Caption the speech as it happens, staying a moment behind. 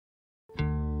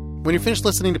When you're finished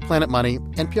listening to Planet Money,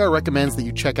 NPR recommends that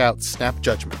you check out Snap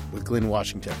Judgment with Glynn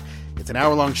Washington. It's an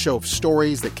hour-long show of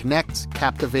stories that connect,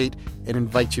 captivate, and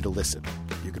invite you to listen.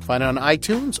 You can find it on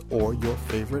iTunes or your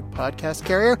favorite podcast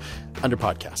carrier under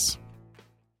podcasts.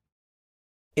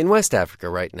 In West Africa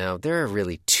right now, there are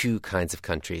really two kinds of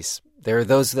countries. There are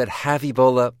those that have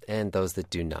Ebola and those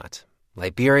that do not.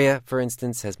 Liberia, for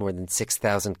instance, has more than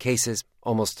 6,000 cases,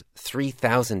 almost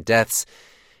 3,000 deaths.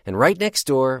 And right next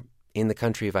door, in the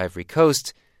country of Ivory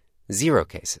Coast, 0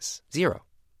 cases. 0.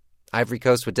 Ivory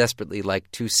Coast would desperately like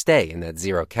to stay in that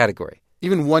 0 category.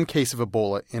 Even one case of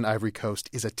Ebola in Ivory Coast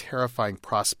is a terrifying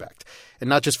prospect, and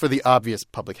not just for the obvious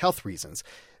public health reasons.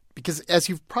 Because as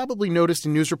you've probably noticed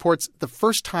in news reports, the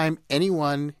first time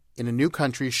anyone in a new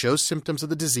country shows symptoms of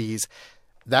the disease,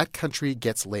 that country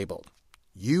gets labeled.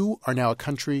 You are now a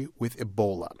country with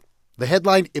Ebola. The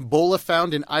headline, Ebola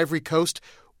found in Ivory Coast,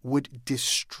 would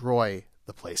destroy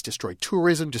the place, destroy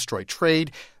tourism, destroy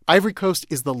trade. Ivory Coast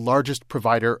is the largest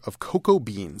provider of cocoa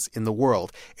beans in the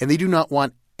world, and they do not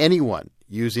want anyone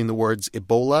using the words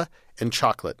Ebola and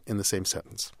chocolate in the same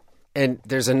sentence. And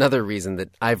there's another reason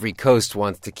that Ivory Coast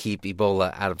wants to keep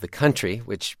Ebola out of the country,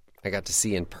 which I got to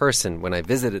see in person when I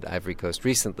visited Ivory Coast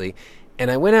recently. And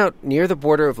I went out near the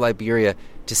border of Liberia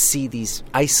to see these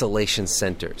isolation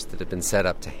centers that have been set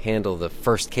up to handle the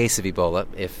first case of Ebola,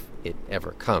 if it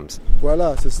ever comes.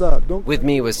 Voilà, c'est ça. Donc... With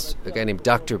me was a guy named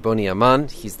Dr. Boni Aman.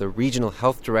 He's the regional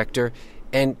health director.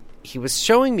 And he was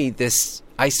showing me this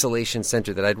isolation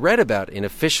center that I'd read about in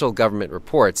official government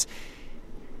reports.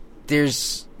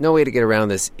 There's no way to get around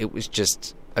this. It was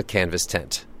just a canvas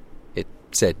tent. It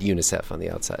said UNICEF on the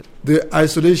outside. The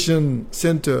isolation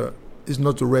center is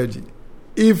not ready.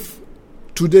 If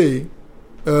today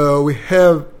we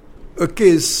have a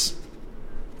case,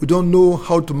 we don't know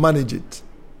how to manage it.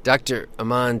 Dr.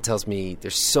 Aman tells me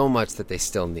there's so much that they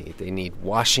still need. They need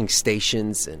washing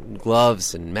stations and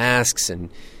gloves and masks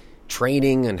and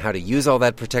training on how to use all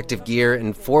that protective gear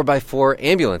and 4x4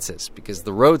 ambulances because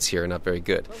the roads here are not very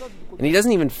good. And he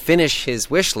doesn't even finish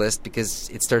his wish list because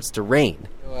it starts to rain.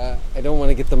 I don't want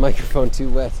to get the microphone too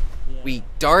wet. We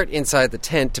dart inside the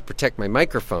tent to protect my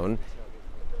microphone.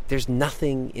 There's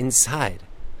nothing inside.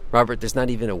 Robert, there's not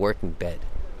even a working bed.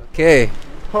 Okay.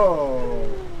 Oh.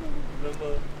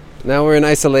 Now we're in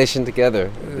isolation together.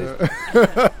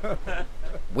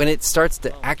 When it starts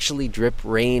to actually drip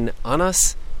rain on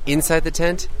us inside the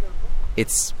tent,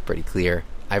 it's pretty clear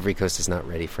Ivory Coast is not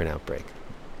ready for an outbreak.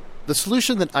 The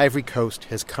solution that Ivory Coast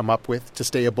has come up with to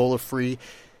stay Ebola-free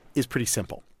is pretty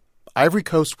simple. Ivory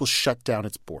Coast will shut down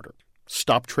its border,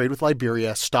 stop trade with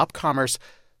Liberia, stop commerce,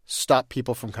 stop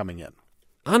people from coming in.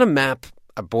 On a map,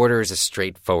 a border is a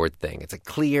straightforward thing. It's a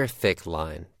clear, thick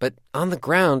line. But on the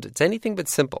ground, it's anything but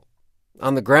simple.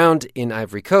 On the ground in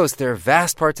Ivory Coast, there are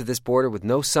vast parts of this border with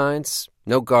no signs,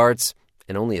 no guards,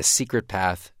 and only a secret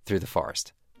path through the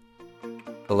forest.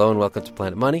 Hello and welcome to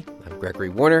Planet Money. I'm Gregory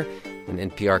Warner, an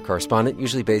NPR correspondent,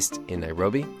 usually based in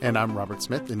Nairobi. And I'm Robert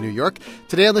Smith in New York.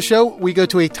 Today on the show, we go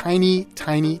to a tiny,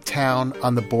 tiny town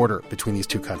on the border between these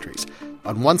two countries.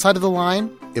 On one side of the line,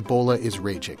 Ebola is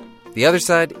raging. The other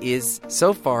side is,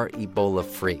 so far,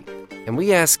 Ebola-free. And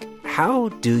we ask, how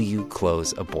do you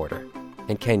close a border?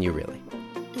 And can you really?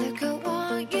 Look at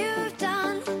what you've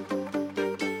done.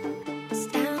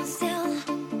 Stand still,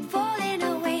 falling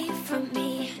away from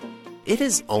me. It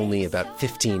is only about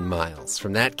 15 miles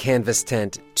from that canvas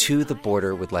tent to the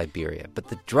border with Liberia. But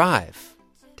the drive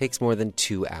takes more than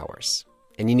 2 hours.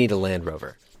 And you need a Land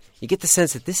Rover. You get the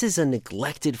sense that this is a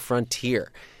neglected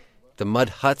frontier. The mud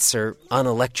huts are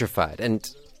unelectrified,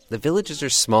 and the villages are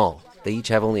small. They each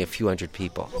have only a few hundred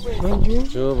people.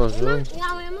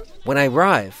 When I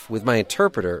arrive with my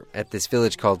interpreter at this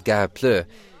village called Gare-Pleu,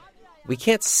 we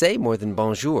can't say more than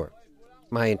bonjour.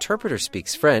 My interpreter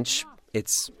speaks French.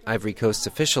 It's Ivory Coast's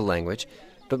official language.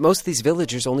 But most of these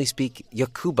villagers only speak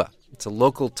Yokuba. It's a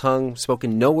local tongue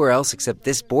spoken nowhere else except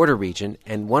this border region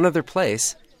and one other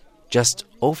place just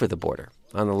over the border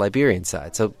on the Liberian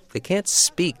side. So they can't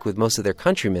speak with most of their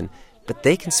countrymen, but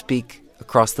they can speak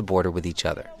across the border with each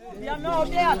other.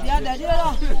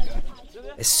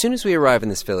 As soon as we arrive in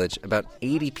this village, about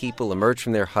 80 people emerge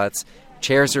from their huts,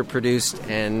 chairs are produced,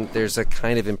 and there's a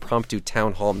kind of impromptu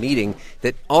town hall meeting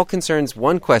that all concerns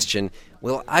one question: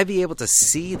 will I be able to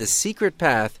see the secret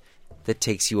path that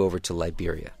takes you over to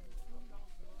Liberia?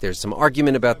 There's some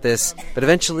argument about this, but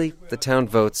eventually the town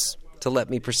votes to let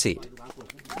me proceed.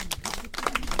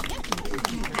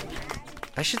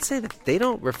 I should say that they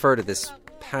don't refer to this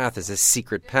path as a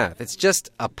secret path. It's just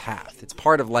a path. It's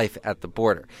part of life at the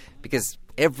border because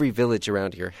every village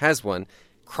around here has one.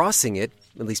 Crossing it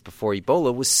at least before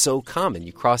Ebola, was so common.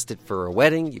 You crossed it for a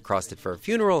wedding, you crossed it for a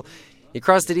funeral, you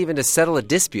crossed it even to settle a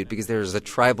dispute because there's a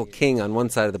tribal king on one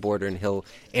side of the border and he'll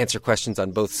answer questions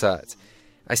on both sides.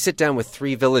 I sit down with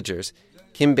 3 villagers,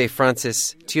 Kimbe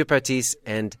Francis, Tiopatis,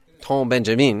 and Ton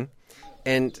Benjamin,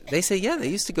 and they say, yeah, they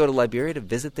used to go to Liberia to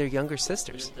visit their younger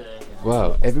sisters.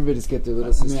 Wow, everybody's got their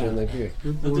little sister in Liberia.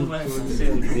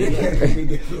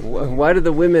 Why did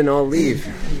the women all leave?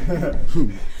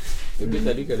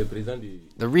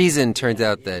 The reason turns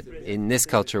out that in this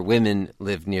culture, women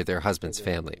live near their husband's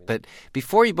family. But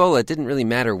before Ebola, it didn't really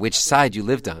matter which side you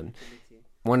lived on.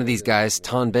 One of these guys,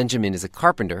 Ton Benjamin, is a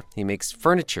carpenter. He makes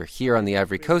furniture here on the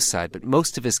Ivory Coast side, but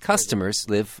most of his customers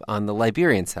live on the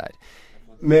Liberian side.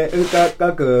 The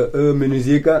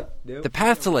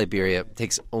path to Liberia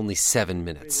takes only 7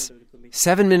 minutes.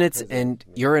 7 minutes and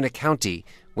you're in a county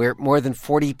where more than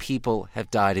 40 people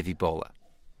have died of Ebola.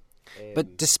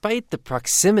 But despite the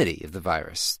proximity of the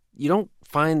virus, you don't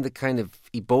find the kind of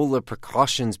Ebola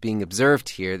precautions being observed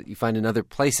here that you find in other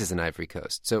places in Ivory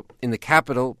Coast. So in the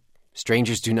capital,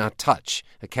 strangers do not touch.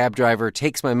 A cab driver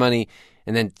takes my money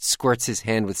and then squirts his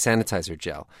hand with sanitizer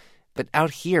gel. But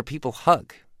out here, people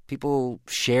hug. People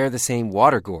share the same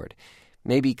water gourd.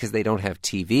 Maybe because they don't have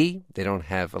TV, they don't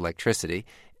have electricity,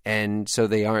 and so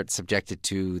they aren't subjected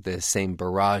to the same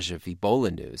barrage of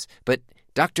Ebola news. But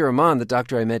Dr. Aman, the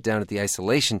doctor I met down at the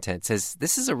isolation tent, says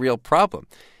this is a real problem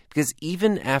because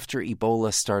even after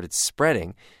Ebola started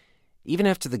spreading, even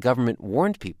after the government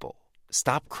warned people,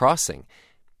 stop crossing,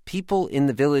 people in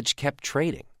the village kept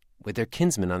trading with their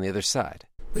kinsmen on the other side.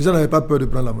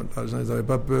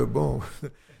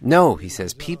 No, he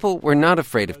says, people were not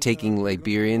afraid of taking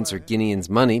Liberians or Guineans'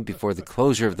 money before the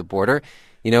closure of the border.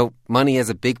 You know, money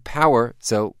has a big power,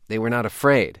 so they were not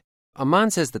afraid. Aman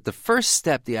says that the first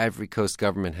step the Ivory Coast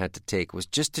government had to take was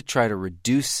just to try to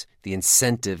reduce the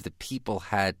incentive that people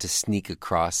had to sneak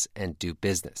across and do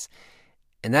business.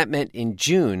 And that meant in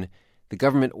June, the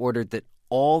government ordered that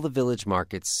all the village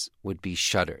markets would be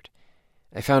shuttered.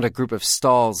 I found a group of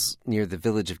stalls near the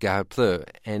village of Gahapleu,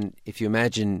 and if you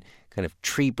imagine kind of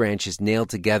tree branches nailed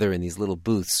together in these little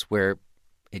booths where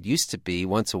it used to be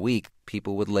once a week,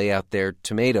 people would lay out their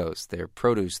tomatoes, their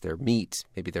produce, their meat,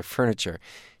 maybe their furniture,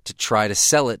 to try to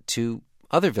sell it to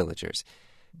other villagers.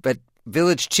 But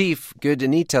village chief Gueux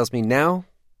Denis tells me now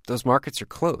those markets are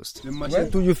closed.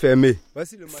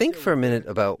 Think for a minute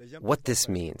about what this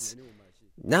means.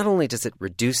 Not only does it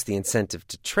reduce the incentive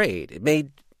to trade, it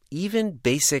made even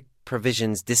basic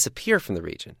provisions disappear from the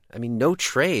region. I mean, no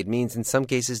trade means in some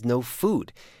cases no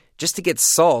food. Just to get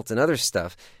salt and other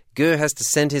stuff, Gueux has to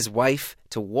send his wife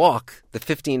to walk the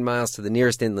 15 miles to the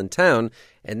nearest inland town,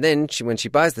 and then when she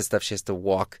buys the stuff, she has to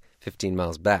walk 15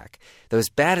 miles back. Though as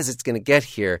bad as it's going to get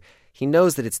here, he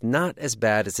knows that it's not as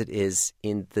bad as it is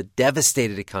in the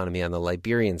devastated economy on the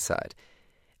Liberian side.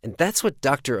 And that's what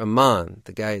Dr. Aman,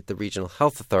 the guy at the Regional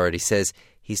Health Authority, says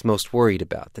he's most worried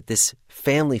about, that this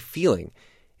family feeling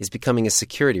is becoming a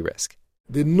security risk.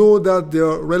 They know that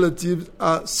their relatives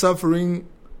are suffering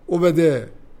over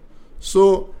there.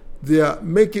 So they are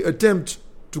making attempt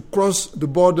to cross the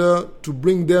border to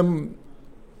bring them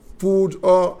food,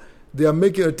 or they are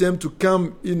making attempt to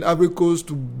come in Ivory Coast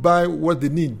to buy what they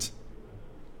need.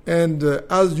 And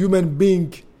as human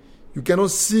being, you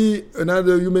cannot see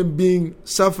another human being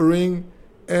suffering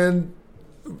and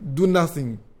do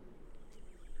nothing.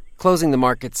 Closing the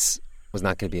markets was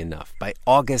not going to be enough. By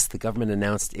August, the government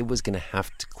announced it was going to have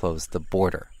to close the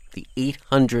border, the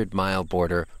 800-mile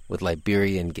border with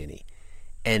Liberia and Guinea.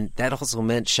 And that also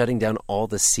meant shutting down all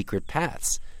the secret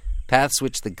paths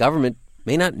which the government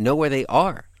may not know where they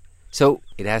are. So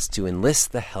it has to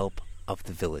enlist the help of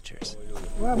the villagers.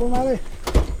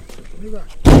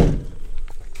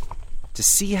 To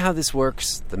see how this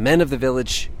works, the men of the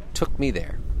village took me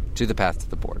there, to the path to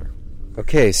the border.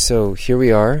 Okay, so here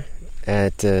we are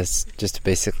at just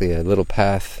basically a little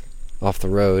path off the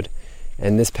road,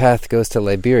 and this path goes to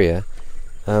Liberia.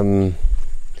 Quelle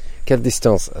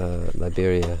distance,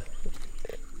 Liberia?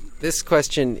 This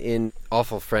question in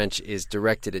awful French is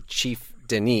directed at Chief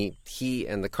Denis. He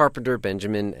and the carpenter,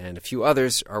 Benjamin, and a few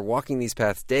others are walking these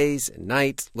paths days and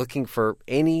nights, looking for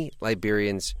any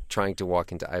Liberians trying to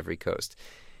walk into Ivory Coast.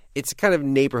 It's a kind of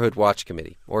neighborhood watch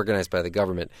committee organized by the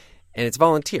government, and it's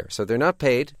volunteer. So they're not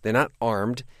paid, they're not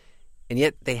armed, and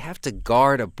yet they have to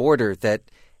guard a border that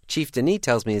Chief Denis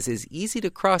tells me is as easy to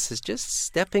cross as just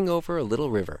stepping over a little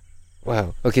river.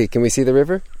 Wow. Okay, can we see the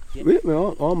river? Oui, mais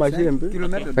on marche un peu.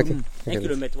 Okay.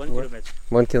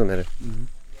 1 kilometer. Mm-hmm.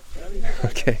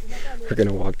 Okay, we're going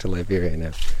to walk to Liberia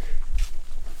now.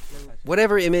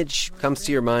 Whatever image comes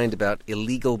to your mind about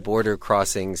illegal border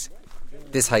crossings,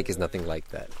 This hike is nothing like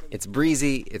that. It's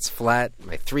breezy, it's flat,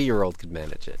 my 3-year-old could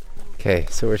manage it. Okay,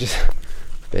 so we're just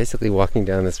basically walking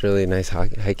down this really nice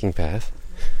hiking path.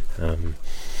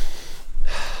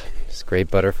 Just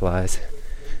great butterflies,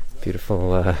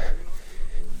 beautiful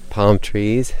palm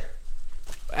trees.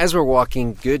 As we're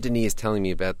walking, Gueux Denis is telling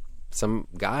me about some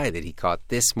guy that he caught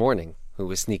this morning who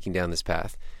was sneaking down this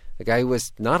path. A guy who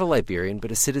was not a Liberian,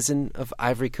 but a citizen of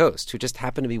Ivory Coast, who just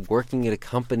happened to be working at a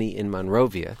company in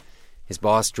Monrovia. His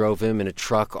boss drove him in a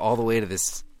truck all the way to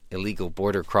this illegal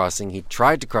border crossing. He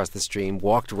tried to cross the stream,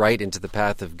 walked right into the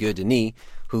path of Gueux Denis,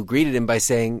 who greeted him by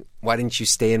saying, "Why didn't you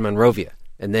stay in Monrovia?"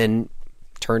 and then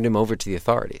turned him over to the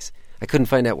authorities. I couldn't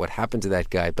find out what happened to that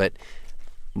guy, but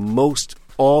most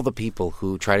all the people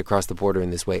who try to cross the border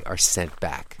in this way are sent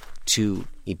back to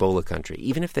Ebola country,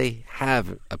 even if they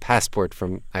have a passport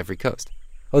from Ivory Coast.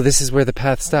 Oh, this is where the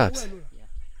path stops.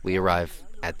 We arrive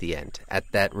at the end,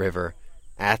 at that river,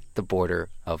 at the border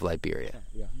of Liberia.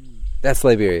 That's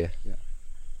Liberia.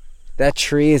 That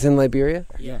tree is in Liberia?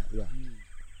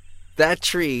 That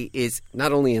tree is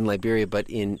not only in Liberia, but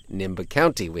in Nimba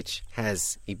County, which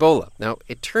has Ebola. Now,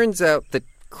 it turns out that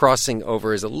crossing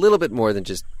over is a little bit more than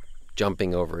just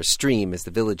jumping over a stream, as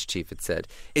the village chief had said.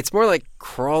 It's more like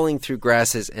crawling through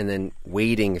grasses and then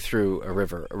wading through a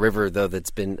river, though,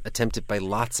 that's been attempted by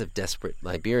lots of desperate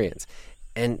Liberians.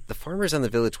 And the farmers on the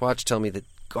village watch tell me that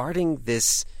guarding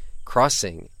this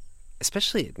crossing,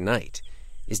 especially at night,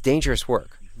 is dangerous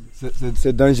work.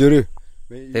 C'est dangereux.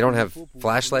 They don't have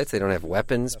flashlights, they don't have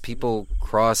weapons. People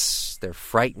cross, they're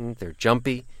frightened, they're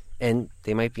jumpy, and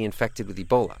they might be infected with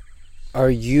Ebola. Are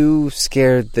you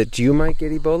scared that you might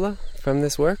get Ebola from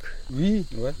this work? Oui,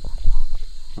 ouais.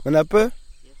 On a peur?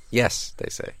 Yes, they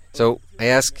say. So I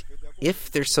ask,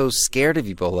 if they're so scared of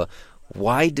Ebola,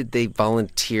 why did they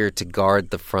volunteer to guard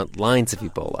the front lines of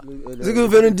Ebola? C'est ce que je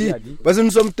viens de dire. Parce que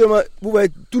nous sommes tellement... Vous voyez,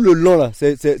 tout le long, là,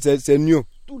 c'est new.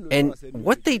 And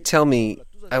what they tell me,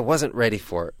 I wasn't ready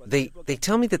for. They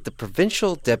tell me that the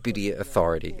provincial deputy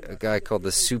authority, a guy called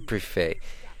the sous-préfet,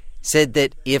 said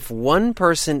that if one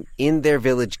person in their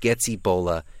village gets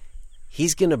Ebola,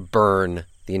 he's going to burn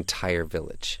the entire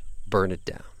village, burn it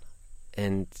down.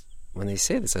 And when they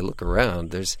say this, I look around.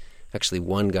 There's actually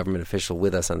one government official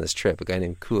with us on this trip, a guy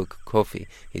named Kua Kofi.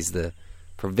 He's the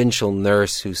provincial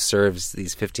nurse who serves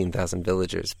these 15,000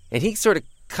 villagers. And he sort of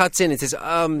cuts in and says,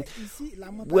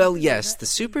 well, yes, the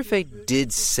sous-préfet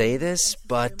did say this,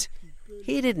 but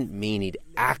he didn't mean he'd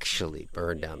actually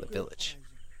burn down the village.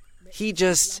 He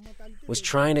just was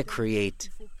trying to create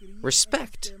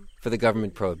respect for the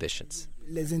government prohibitions.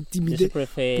 Les intimider pour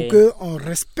que on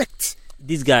respecte.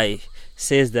 This guy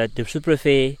says that the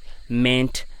sous-préfet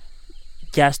meant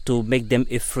just to make them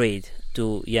afraid,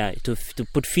 to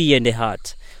put fear in their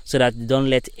heart, so that they don't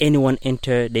let anyone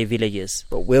enter their villages.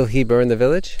 But will he burn the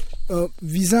village?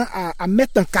 Visant à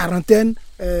mettre en quarantaine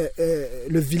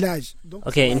le village.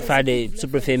 Okay, in fact, the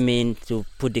sous-préfet means to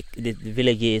put the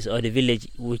villages or the village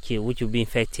which will be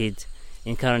infected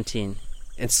in quarantine.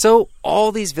 And so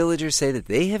all these villagers say that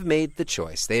they have made the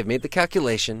choice, they have made the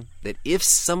calculation that if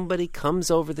somebody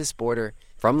comes over this border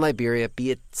from Liberia,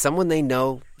 be it someone they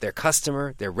know, their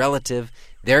customer, their relative,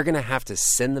 they're going to have to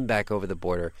send them back over the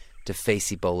border to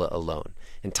face Ebola alone.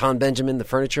 And Tom Benjamin, the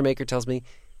furniture maker, tells me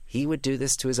he would do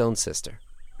this to his own sister.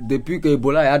 Because of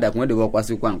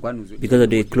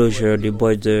the closure of the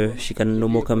border, she can no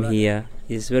more come here.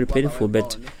 It's very painful,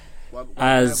 but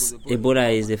as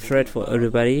Ebola is a threat for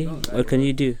everybody, what can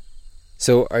you do?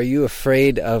 So are you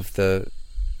afraid of the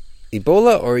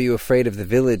Ebola, or are you afraid of the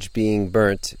village being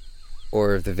burnt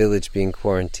or of the village being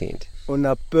quarantined? On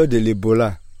a peur de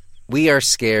l'Ebola. We are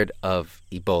scared of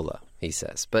Ebola, he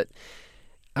says, but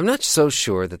I'm not so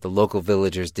sure that the local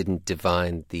villagers didn't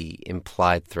divine the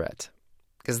implied threat.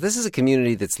 Because this is a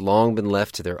community that's long been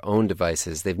left to their own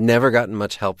devices. They've never gotten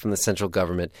much help from the central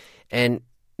government. And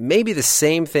maybe the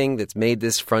same thing that's made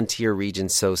this frontier region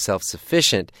so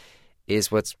self-sufficient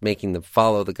is what's making them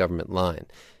follow the government line.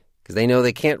 Because they know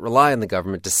they can't rely on the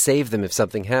government to save them if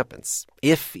something happens.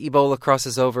 If Ebola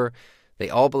crosses over, they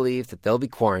all believe that they'll be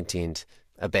quarantined,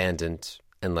 abandoned,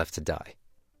 and left to die.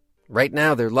 Right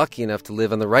now, they're lucky enough to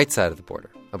live on the right side of the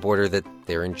border, a border that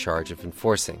they're in charge of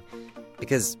enforcing.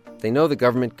 Because they know the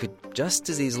government could just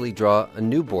as easily draw a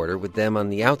new border with them on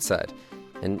the outside,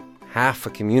 and half a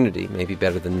community may be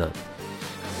better than none.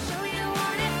 Show you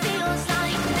what it feels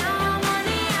like. Now I'm on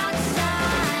the outside.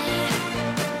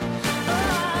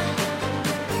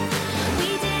 Oh,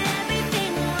 we did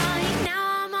everything right.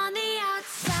 Now I'm on the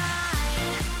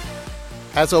outside.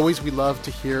 As always, we love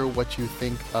to hear what you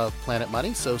think of Planet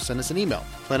Money, so send us an email,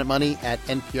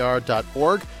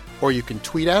 planetmoney@npr.org. or you can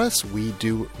tweet at us. We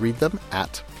do read them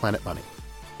at Planet Money.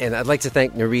 And I'd like to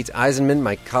thank Nurit Eisenman,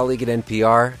 my colleague at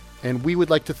NPR. And we would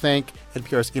like to thank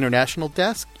NPR's international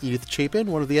desk, Edith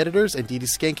Chapin, one of the editors, and Dee Dee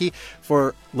Skanke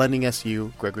for lending us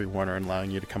you, Gregory Warner, and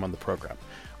allowing you to come on the program.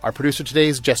 Our producer today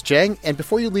is Jess Jang, and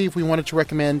before you leave, we wanted to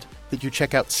recommend that you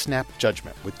check out Snap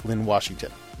Judgment with Glynn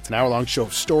Washington. It's an hour-long show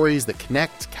of stories that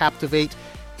connect, captivate,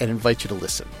 and invite you to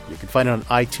listen. You can find it on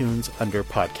iTunes under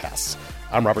podcasts.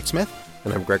 I'm Robert Smith.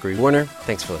 And I'm Gregory Warner.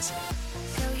 Thanks for listening.